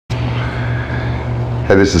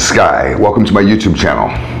Hey, this is Sky. Welcome to my YouTube channel.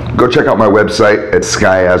 Go check out my website at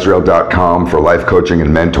skyazrael.com for life coaching and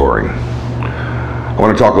mentoring. I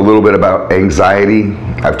want to talk a little bit about anxiety.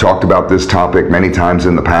 I've talked about this topic many times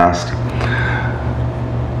in the past.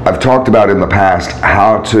 I've talked about in the past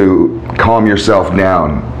how to calm yourself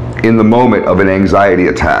down in the moment of an anxiety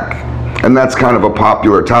attack. And that's kind of a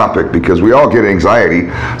popular topic because we all get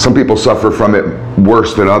anxiety. Some people suffer from it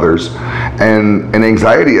worse than others. And an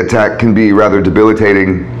anxiety attack can be rather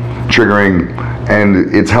debilitating, triggering,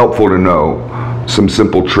 and it's helpful to know some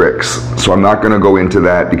simple tricks. So I'm not going to go into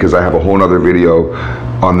that because I have a whole nother video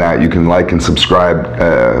on that. You can like and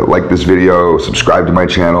subscribe, like this video, subscribe to my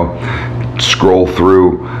channel, scroll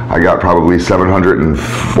through. I got probably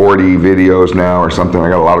 740 videos now or something. I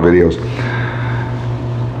got a lot of videos.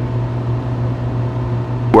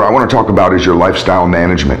 What I want to talk about is your lifestyle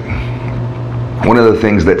management. One of the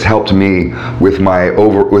things that's helped me with my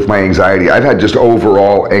anxiety, I've had just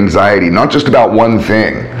overall anxiety, not just about one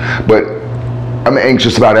thing, but I'm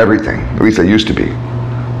anxious about everything. At least I used to be.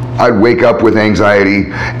 I'd wake up with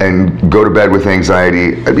anxiety and go to bed with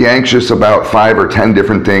anxiety. I'd be anxious about 5 or 10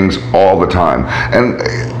 different things all the time. And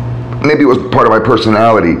maybe it was part of my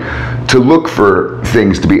personality to look for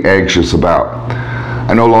things to be anxious about.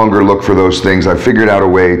 I no longer look for those things. I've figured out a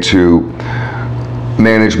way to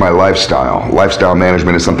manage my lifestyle. Lifestyle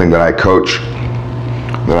management is something that I coach,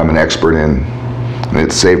 that I'm an expert in, and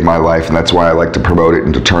it saved my life, and that's why I like to promote it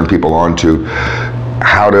and to turn people on to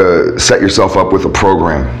how to set yourself up with a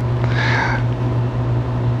program.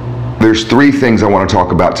 There's 3 things I want to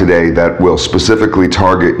talk about today that will specifically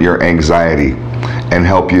target your anxiety and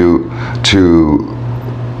help you to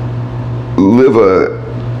live a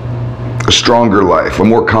stronger life, a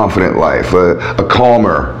more confident life, a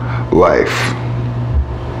calmer life.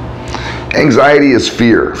 Anxiety is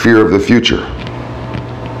fear of the future.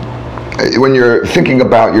 When you're thinking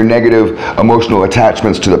about your negative emotional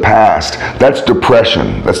attachments to the past, that's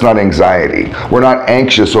depression, that's not anxiety. We're not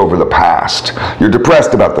anxious over the past. You're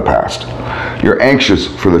depressed about the past. You're anxious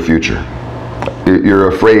for the future. You're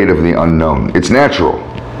afraid of the unknown. It's natural.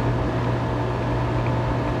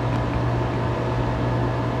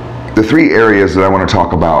 The 3 areas that I want to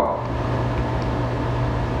talk about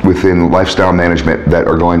within lifestyle management that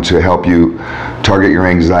are going to help you target your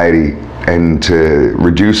anxiety and to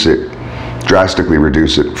reduce it, drastically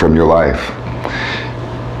reduce it from your life,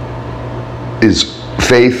 is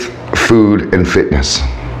faith, food, and fitness.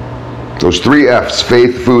 Those 3 F's,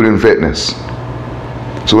 faith, food, and fitness.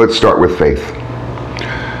 So let's start with faith.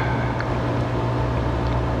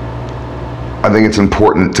 I think it's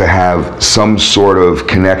important to have some sort of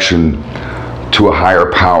connection to a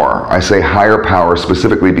higher power. I say higher power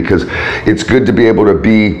specifically because it's good to be able to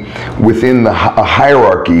be within a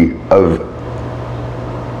hierarchy of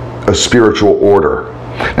a spiritual order.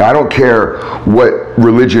 Now, I don't care what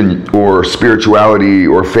religion or spirituality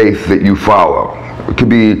or faith that you follow. It could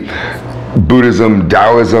be Buddhism,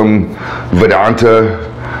 Taoism, Vedanta,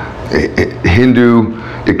 Hindu.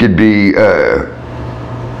 It could be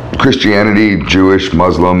Christianity, Jewish,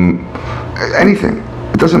 Muslim, anything.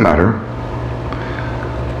 It doesn't matter.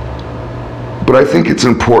 But I think it's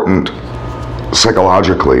important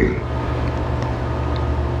psychologically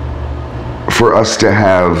for us to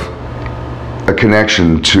have a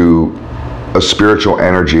connection to a spiritual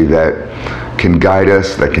energy that can guide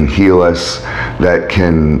us, that can heal us, that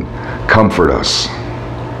can comfort us.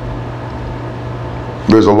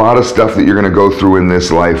 There's a lot of stuff that you're going to go through in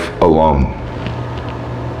this life alone.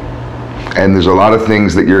 And there's a lot of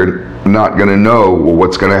things that you're not going to know, well,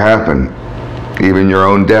 what's going to happen, even your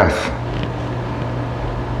own death.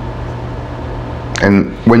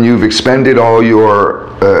 And when you've expended all your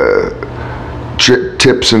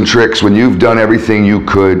tips and tricks, when you've done everything you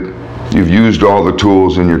could, you've used all the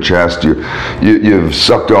tools in your chest, you've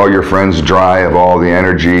sucked all your friends dry of all the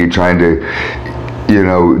energy, trying to,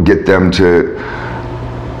 get them to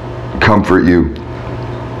comfort you.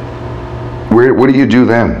 What do you do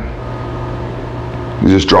then? You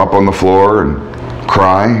just drop on the floor and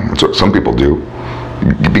cry? That's what some people do.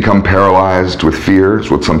 You become paralyzed with fear. That's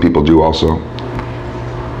what some people do also.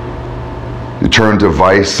 You turn to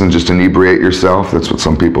vice and just inebriate yourself. That's what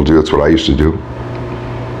some people do. That's what I used to do.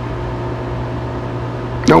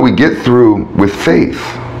 No, we get through with faith.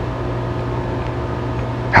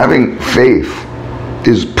 Having faith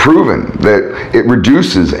is proven that it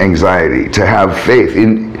reduces anxiety, to have faith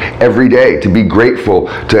in every day, to be grateful,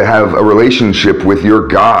 to have a relationship with your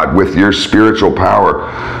God, with your spiritual power,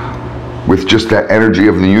 with just that energy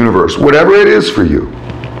of the universe, whatever it is for you.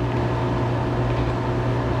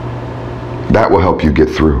 That will help you get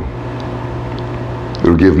through.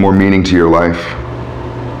 It'll give more meaning to your life.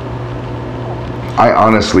 I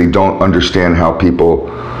honestly don't understand how people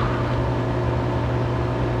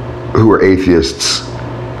who are atheists,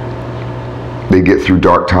 they get through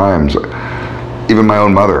dark times. Even my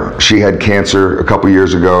own mother, she had cancer a couple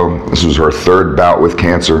years ago. This was her third bout with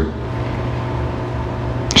cancer.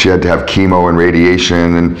 She had to have chemo and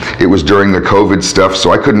radiation, and it was during the COVID stuff,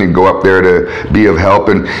 so I couldn't even go up there to be of help.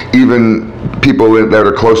 And even people that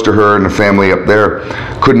are close to her and the family up there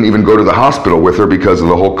couldn't even go to the hospital with her because of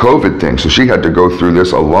the whole COVID thing. So she had to go through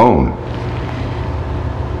this alone.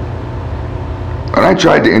 And I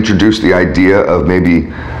tried to introduce the idea of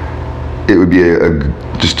maybe it would be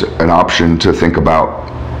just an option to think about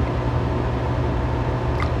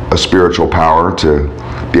a spiritual power, to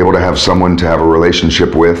be able to have someone to have a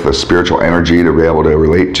relationship with, a spiritual energy to be able to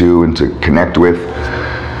relate to and to connect with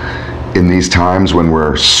in these times when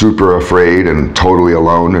we're super afraid and totally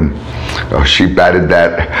alone. And she batted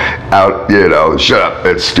that out, you know, shut up,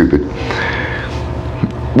 that's stupid.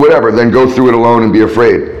 Whatever, then go through it alone and be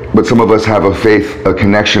afraid. But some of us have a faith, a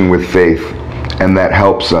connection with faith, and that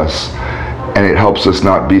helps us. And it helps us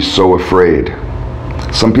not be so afraid.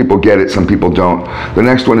 Some people get it, some people don't. The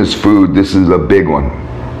next one is food. This is a big one.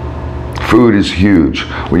 Food is huge.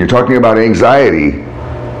 When you're talking about anxiety,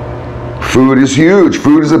 food is huge.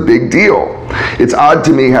 Food is a big deal. It's odd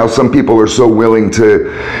to me how some people are so willing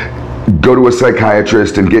to go to a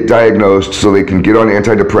psychiatrist and get diagnosed so they can get on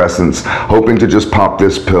antidepressants, hoping to just pop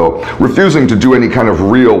this pill, refusing to do any kind of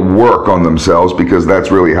real work on themselves, because that's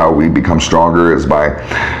really how we become stronger, is by,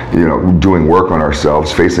 you know, doing work on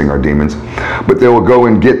ourselves, facing our demons. But they will go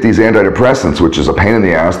and get these antidepressants, which is a pain in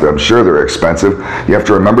the ass. I'm sure they're expensive. You have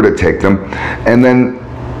to remember to take them. And then,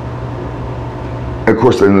 of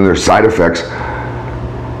course, then there's side effects.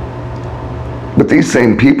 But these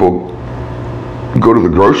same people go to the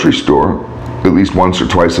grocery store at least once or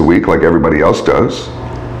twice a week like everybody else does.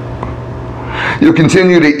 You'll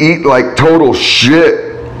continue to eat like total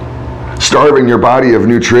shit, starving your body of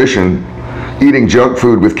nutrition, eating junk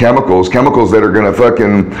food with chemicals that are gonna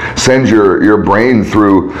fucking send your brain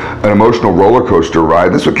through an emotional roller coaster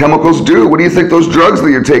ride. That's what chemicals do. What do you think those drugs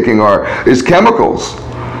that you're taking are? Is chemicals.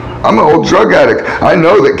 I'm an old drug addict. I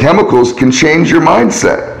know that chemicals can change your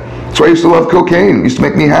mindset. That's why I used to love cocaine. It used to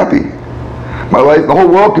make me happy. My life, the whole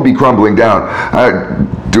world could be crumbling down.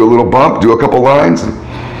 I'd do a little bump, do a couple lines, and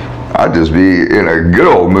I'd just be in a good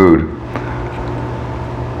old mood.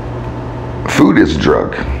 Food is a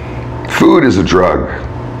drug. Food is a drug.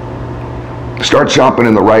 Start shopping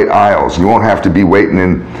in the right aisles. You won't have to be waiting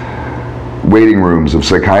in waiting rooms of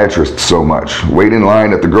psychiatrists so much. Wait in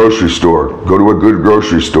line at the grocery store. Go to a good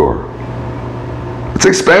grocery store. It's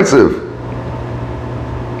expensive.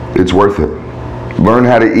 It's worth it. Learn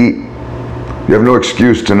how to eat. You have no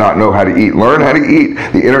excuse to not know how to eat. Learn how to eat.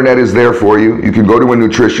 The internet is there for you. You can go to a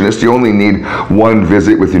nutritionist. You only need one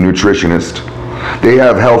visit with your nutritionist. They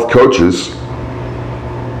have health coaches.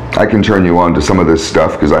 I can turn you on to some of this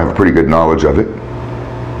stuff because I have a pretty good knowledge of it,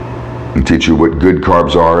 and teach you what good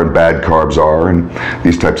carbs are and bad carbs are and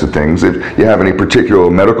these types of things. If you have any particular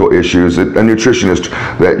medical issues, a nutritionist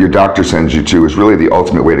that your doctor sends you to is really the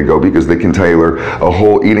ultimate way to go, because they can tailor a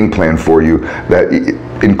whole eating plan for you that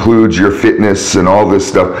includes your fitness and all this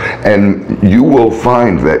stuff, and you will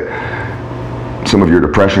find that some of your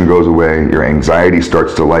depression goes away, your anxiety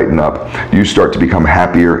starts to lighten up, you start to become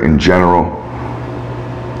happier in general.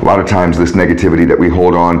 A lot of times this negativity that we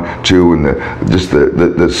hold on to, and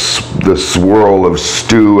the swirl of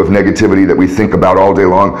stew of negativity that we think about all day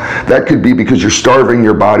long, that could be because you're starving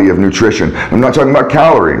your body of nutrition. I'm not talking about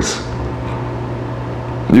calories.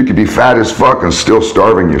 You could be fat as fuck and still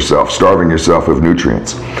starving yourself of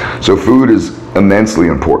nutrients. So food is immensely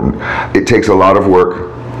important. It takes a lot of work.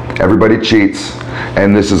 Everybody cheats,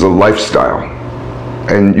 and this is a lifestyle.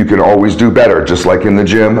 And you can always do better, just like in the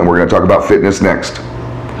gym, and we're going to talk about fitness next.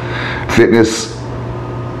 Fitness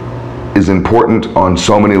is important on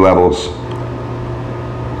so many levels.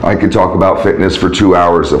 I could talk about fitness for 2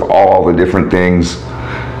 hours of all the different things,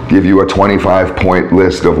 give you a 25-point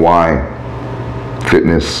list of why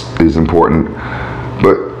fitness is important.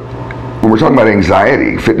 But when we're talking about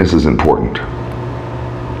anxiety, fitness is important.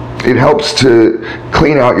 It helps to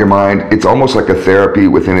clean out your mind. It's almost like a therapy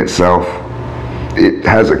within itself. It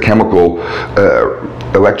has a chemical,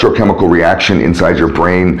 electrochemical reaction inside your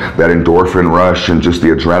brain, that endorphin rush and just the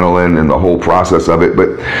adrenaline and the whole process of it.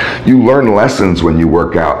 But you learn lessons when you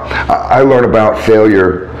work out. I learn about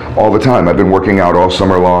failure all the time. I've been working out all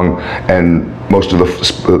summer long and most of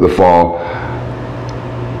the fall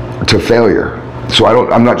to failure. So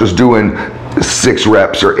I'm not just doing 6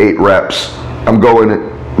 reps or 8 reps. I'm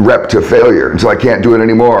going rep to failure until I can't do it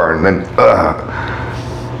anymore, and then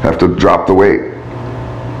have to drop the weight.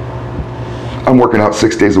 I'm working out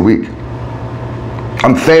 6 days a week.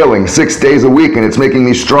 I'm failing 6 days a week, and it's making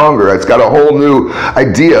me stronger. It's got a whole new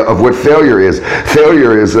idea of what failure is.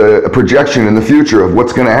 Failure is a projection in the future of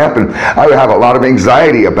what's going to happen. I have a lot of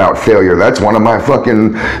anxiety about failure. That's one of my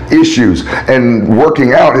fucking issues. And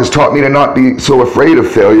working out has taught me to not be so afraid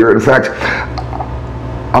of failure. In fact,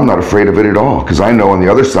 I'm not afraid of it at all, because I know on the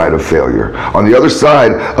other side of failure, on the other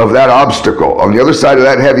side of that obstacle, on the other side of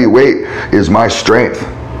that heavy weight is my strength.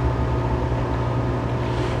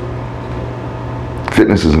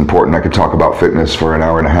 Fitness is important. I could talk about fitness for an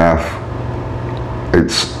hour and a half.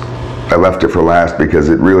 I left it for last because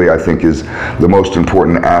it really, I think, is the most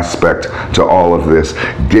important aspect to all of this.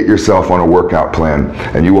 Get yourself on a workout plan,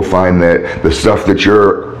 and you will find that the stuff that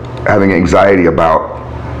you're having anxiety about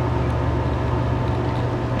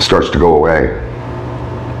starts to go away.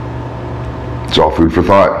 It's all food for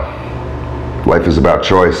thought. Life is about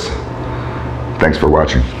choice. Thanks for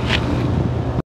watching.